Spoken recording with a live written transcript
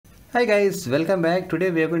Hi guys, welcome back.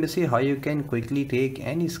 Today we are going to see how you can quickly take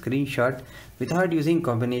any screenshot without using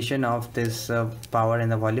combination of this power and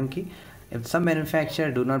the volume key. If some manufacturer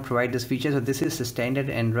do not provide this feature, so this is the standard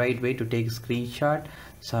Android way to take screenshot.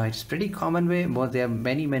 So it's pretty common way, but there are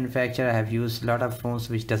many manufacturers have used a lot of phones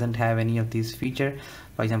which doesn't have any of these feature.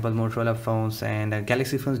 For example, Motorola phones and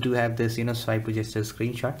Galaxy phones do have this, swipe to gesture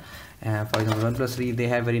screenshot. For example, OnePlus 3, they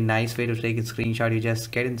have very nice way to take a screenshot. You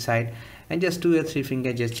just get inside and just 2 or 3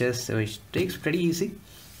 finger gestures, which takes pretty easy.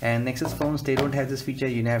 And Nexus phones, they don't have this feature.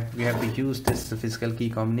 You have to use this physical key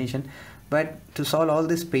combination. But to solve all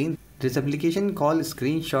this pain, this application called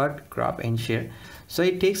screenshot crop and share. So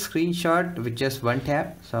it takes screenshot with just one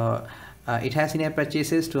tap. So it has in-app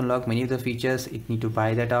purchases. To unlock many of the features, it need to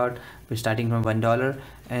buy that out. We're starting from $1,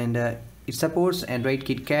 and it supports Android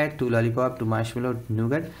KitKat to Lollipop to Marshmallow to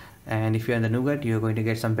Nougat. And if you're in the Nougat, you're going to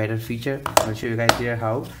get some better feature. I'll show you guys here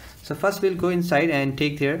how. So first we'll go inside and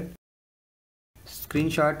take their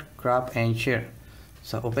screenshot crop and share.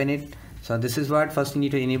 So open it. So this is what first you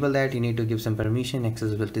need to enable that. You need to give some permission,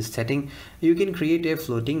 accessibility setting. You can create a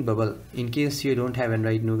floating bubble in case you don't have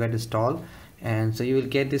Android Nougat installed. And so you will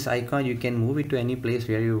get this icon. You can move it to any place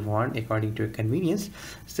where you want according to your convenience.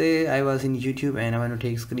 Say I was in YouTube and I want to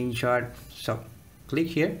take screenshot. So click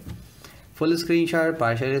here, full screenshot,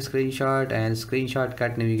 partial screenshot, and screenshot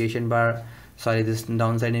cut navigation bar. Sorry, this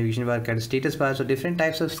downside navigation bar, cut status bar. So different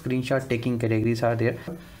types of screenshot taking categories are there.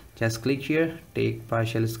 Just click here, take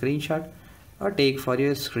partial screenshot or take for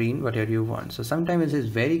your screen, whatever you want. So sometimes it is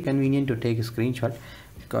very convenient to take a screenshot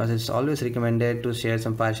because it's always recommended to share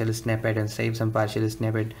some partial snippet and save some partial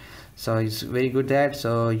snippet. So it's very good that,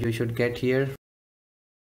 so you should get here.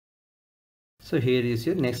 So here is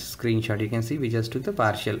your next screenshot. You can see we just took the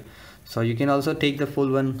partial. So you can also take the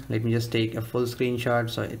full one. Let me just take a full screenshot.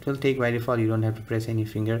 So it will take by default. You don't have to press any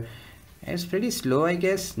finger. It's pretty slow, I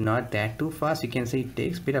guess, not that too fast. You can see it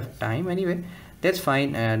takes a bit of time anyway. That's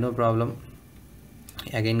fine, no problem.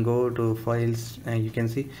 Again, go to files and you can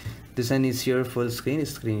see this one is your full screen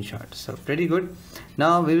screenshot. So pretty good.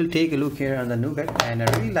 Now we will take a look here on the Nougat, and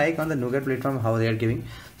I really like on the Nougat platform how they are giving.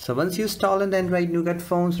 So once you install an Android Nougat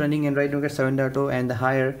phones running Android Nougat 7.0 and the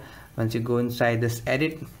higher, once you go inside this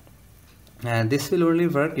edit, and this will only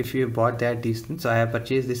work if you bought that decent. So I have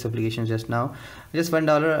purchased this application just now, just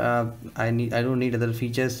 $1. I don't need other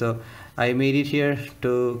features, so I made it here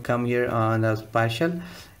to come here on the partial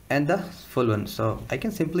and the full one. So I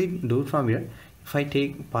can simply do it from here. If I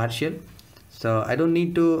take partial, so I don't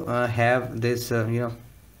need to have this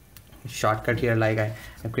shortcut here, like I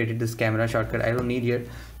have created this camera shortcut. I don't need here,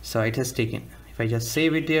 so it has taken. If I just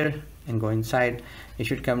save it here and go inside, it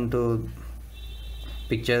should come to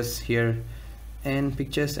pictures here and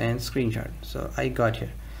pictures and screenshot. So I got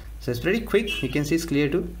here. So it's pretty quick. You can see it's clear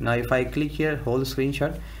too. Now if I click here, whole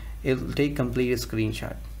screenshot, it will take complete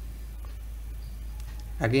screenshot.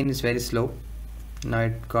 Again, it's very slow. Now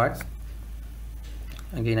it got.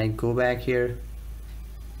 Again, I go back here.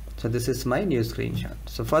 So this is my new screenshot.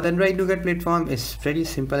 So for the Android Nougat platform, it's pretty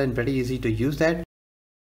simple and pretty easy to use that.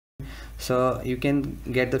 So you can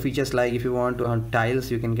get the features like if you want to on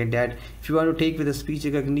tiles, you can get that. If you want to take with a speech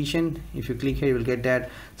recognition, if you click here, you will get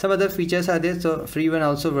that. Some other features are there. So free one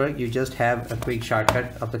also work. You just have a quick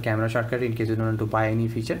shortcut of the camera shortcut in case you don't want to buy any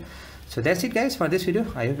feature. So that's it guys for this video.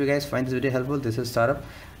 I hope you guys find this video helpful. This is Startup.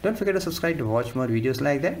 Don't forget to subscribe to watch more videos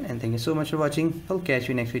like that. And thank you so much for watching. I'll catch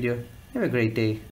you next video. Have a great day.